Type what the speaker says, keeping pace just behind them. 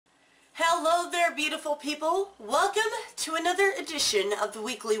Hello there, beautiful people. Welcome to another edition of the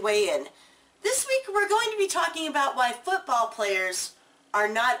Weekly Weigh-In. This week we're going to be talking about why football players are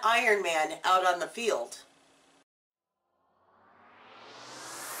not Ironman out on the field.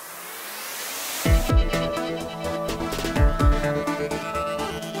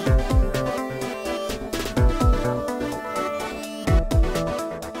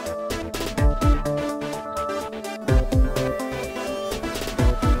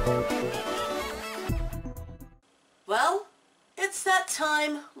 Well, it's that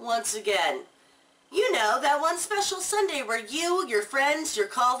time once again. You know, that one special Sunday where you, your friends, your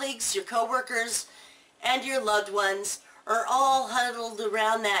colleagues, your coworkers, and your loved ones are all huddled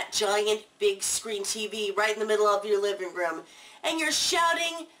around that giant big screen TV right in the middle of your living room, and you're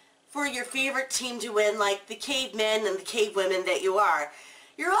shouting for your favorite team to win like the cavemen and the cavewomen that you are.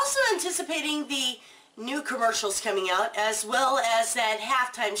 You're also anticipating the new commercials coming out, as well as that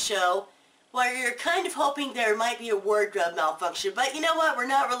halftime show where you're kind of hoping there might be a wardrobe malfunction. But you know what? We're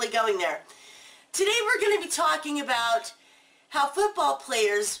not really going there. Today we're going to be talking about how football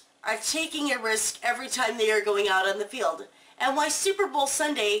players are taking a risk every time they are going out on the field, and why Super Bowl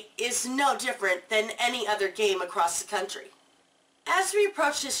Sunday is no different than any other game across the country. As we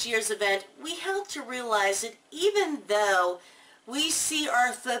approach this year's event, we have to realize that even though we see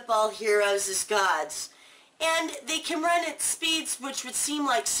our football heroes as gods, and they can run at speeds which would seem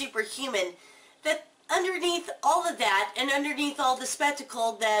like superhuman, that underneath all of that, and underneath all the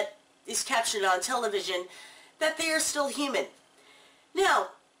spectacle that is captured on television, that they are still human. Now,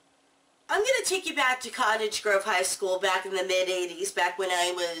 I'm going to take you back to Cottage Grove High School back in the mid-'80s, back when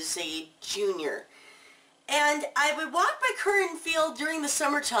I was a junior. And I would walk by Curran Field during the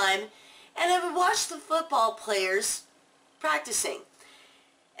summertime, and I would watch the football players practicing.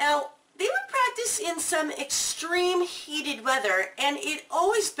 Now, they would practice in some extreme heated weather, and it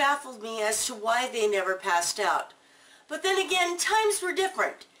always baffled me as to why they never passed out. But then again, times were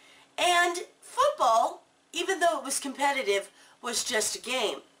different, and football, even though it was competitive, was just a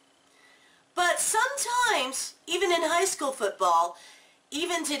game. But sometimes, even in high school football,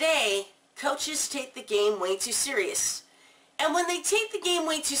 even today, coaches take the game way too serious. And when they take the game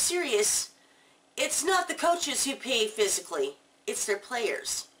way too serious, it's not the coaches who pay physically, it's their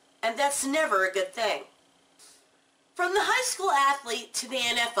players. And that's never a good thing. From the high school athlete to the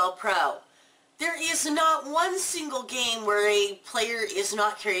NFL pro, there is not one single game where a player is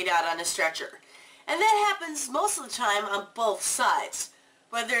not carried out on a stretcher. And that happens most of the time on both sides,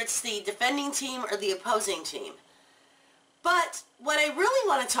 whether it's the defending team or the opposing team. But what I really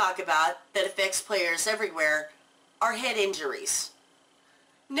want to talk about that affects players everywhere are head injuries.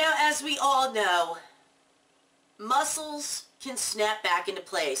 Now, as we all know, muscles can snap back into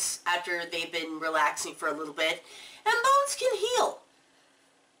place after they've been relaxing for a little bit, and bones can heal.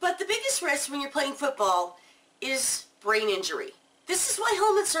 But the biggest risk when you're playing football is brain injury. This is why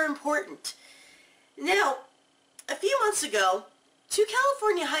helmets are important. Now, a few months ago, 2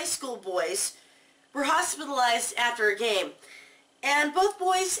 California high school boys were hospitalized after a game, and both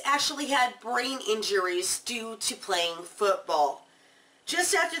boys actually had brain injuries due to playing football.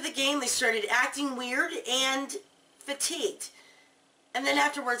 Just after the game, they started acting weird and fatigued, and then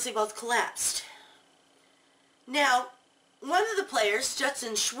afterwards they both collapsed. Now, one of the players,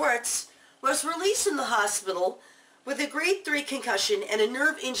 Judson Schwartz, was released from the hospital with a grade 3 concussion and a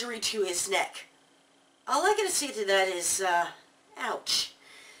nerve injury to his neck. All I gotta say to that is, ouch.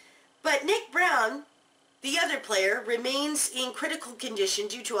 But Nick Brown, the other player, remains in critical condition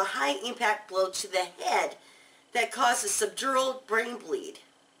due to a high impact blow to the head that caused a subdural brain bleed.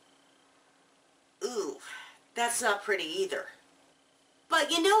 Ooh. That's not pretty either.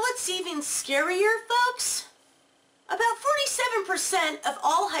 But you know what's even scarier, folks? About 47% of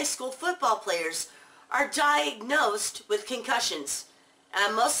all high school football players are diagnosed with concussions.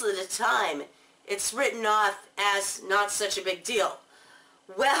 And most of the time, it's written off as not such a big deal.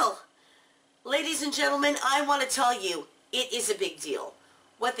 Well, ladies and gentlemen, I want to tell you, it is a big deal.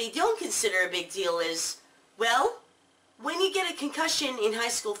 What they don't consider a big deal is, well, when you get a concussion in high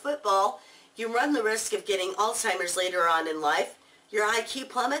school football, you run the risk of getting Alzheimer's later on in life, your IQ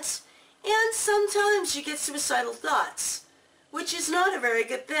plummets, and sometimes you get suicidal thoughts, which is not a very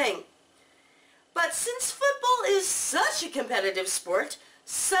good thing. But since football is such a competitive sport,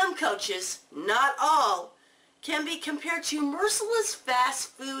 some coaches, not all, can be compared to merciless fast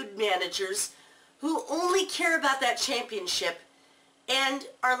food managers who only care about that championship and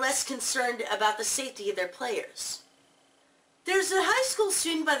are less concerned about the safety of their players. There's a high school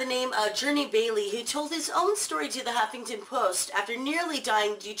student by the name of Journey Bailey who told his own story to the Huffington Post after nearly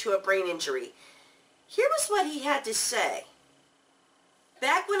dying due to a brain injury. Here was what he had to say.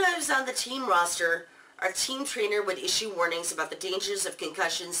 Back when I was on the team roster, our team trainer would issue warnings about the dangers of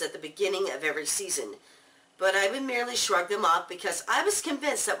concussions at the beginning of every season. But I would merely shrug them off because I was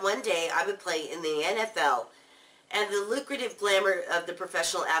convinced that one day I would play in the NFL and the lucrative glamour of the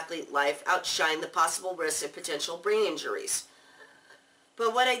professional athlete life outshined the possible risk of potential brain injuries.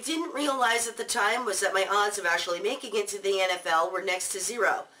 But what I didn't realize at the time was that my odds of actually making it to the NFL were next to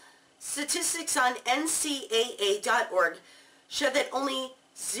zero. Statistics on NCAA.org show that only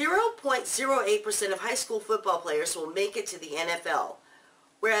 0.08% of high school football players will make it to the NFL,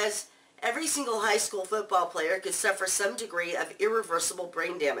 whereas every single high school football player could suffer some degree of irreversible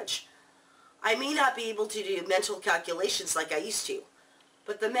brain damage. I may not be able to do mental calculations like I used to,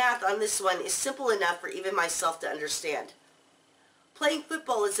 but the math on this one is simple enough for even myself to understand. Playing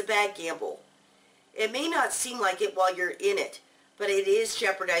football is a bad gamble. It may not seem like it while you're in it, but it is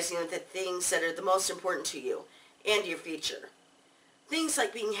jeopardizing the things that are the most important to you and your future. Things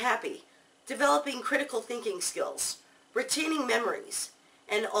like being happy, developing critical thinking skills, retaining memories,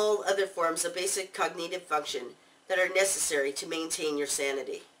 and all other forms of basic cognitive function that are necessary to maintain your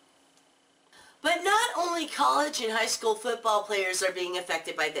sanity. But not only college and high school football players are being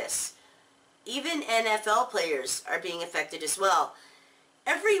affected by this. Even NFL players are being affected as well.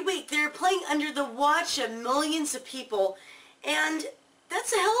 Every week they're playing under the watch of millions of people, and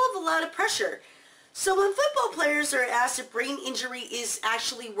that's a hell of a lot of pressure. So when football players are asked if brain injury is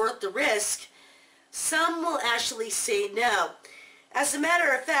actually worth the risk, some will actually say no. As a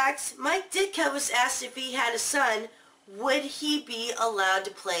matter of fact, Mike Ditka was asked if he had a son, would he be allowed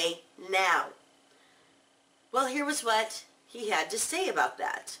to play now? Well, here was what he had to say about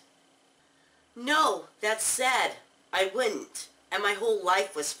that. No, that's sad. I wouldn't. And my whole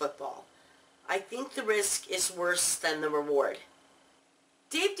life was football. I think the risk is worse than the reward.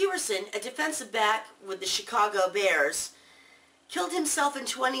 Dave Duerson, a defensive back with the Chicago Bears, killed himself in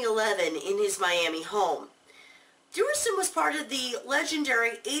 2011 in his Miami home. Duerson was part of the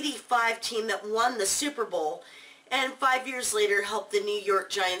legendary '85 team that won the Super Bowl and 5 years later helped the New York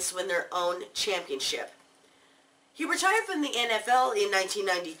Giants win their own championship. He retired from the NFL in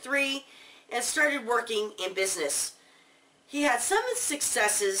 1993 and started working in business. He had some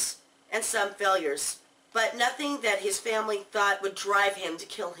successes and some failures, but nothing that his family thought would drive him to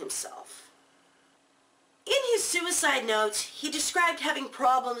kill himself. In his suicide note, he described having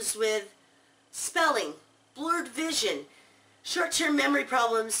problems with spelling, blurred vision, short-term memory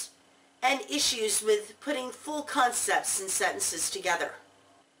problems, and issues with putting full concepts and sentences together.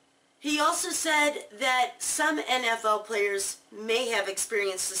 He also said that some NFL players may have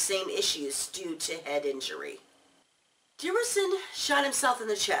experienced the same issues due to head injury. Duerson shot himself in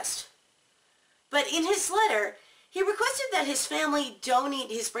the chest. But in his letter, he requested that his family donate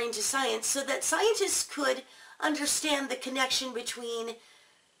his brain to science so that scientists could understand the connection between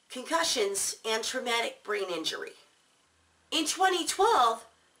concussions and traumatic brain injury. In 2012,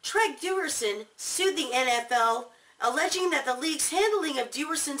 Treg Duerson sued the NFL, alleging that the league's handling of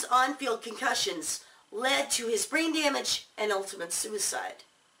Duerson's on-field concussions led to his brain damage and ultimate suicide.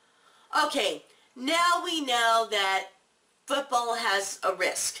 Okay, now we know that football has a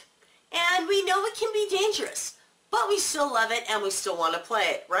risk. And we know it can be dangerous, but we still love it and we still want to play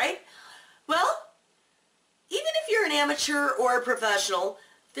it, right? Well, even if you're an amateur or a professional,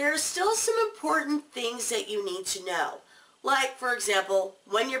 there are still some important things that you need to know. Like, for example,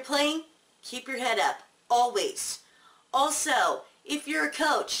 when you're playing, keep your head up, always. Also, if you're a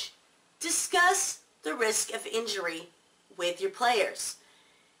coach, discuss the risk of injury with your players.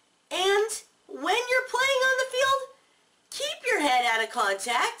 And when you're playing on the field, keep your head out of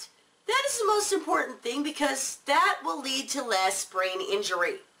contact. That is the most important thing because that will lead to less brain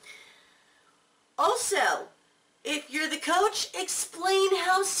injury. Also, if you're the coach, explain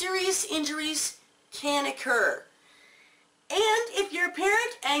how serious injuries can occur. And if you're a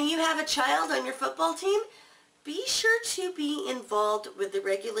parent and you have a child on your football team, be sure to be involved with the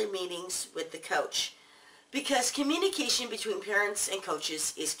regular meetings with the coach because communication between parents and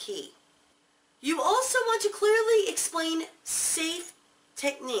coaches is key. You also want to clearly explain safe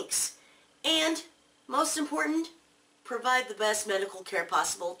techniques and, most important, provide the best medical care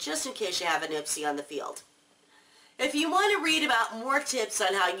possible just in case you have an oopsie on the field. If you want to read about more tips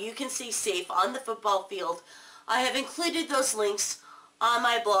on how you can stay safe on the football field, I have included those links on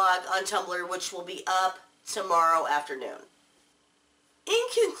my blog on Tumblr, which will be up tomorrow afternoon. In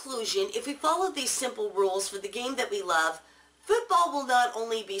conclusion, if we follow these simple rules for the game that we love, football will not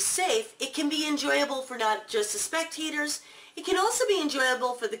only be safe, it can be enjoyable for not just the spectators, it can also be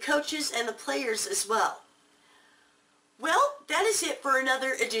enjoyable for the coaches and the players as well. Well, that is it for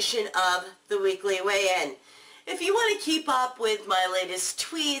another edition of the Weekly Weigh-In. If you want to keep up with my latest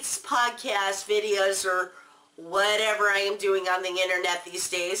tweets, podcasts, videos, or whatever I am doing on the internet these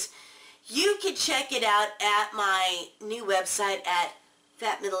days, you can check it out at my new website at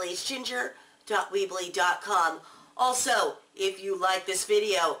fatmiddleagedginger.weebly.com. Also, if you like this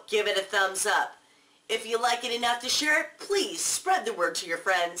video, give it a thumbs up. If you like it enough to share it, please spread the word to your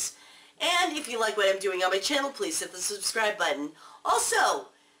friends. And if you like what I'm doing on my channel, please hit the subscribe button. Also,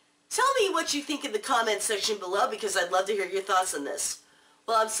 tell me what you think in the comments section below because I'd love to hear your thoughts on this.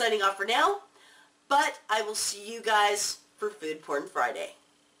 Well, I'm signing off for now, but I will see you guys for Food Porn Friday.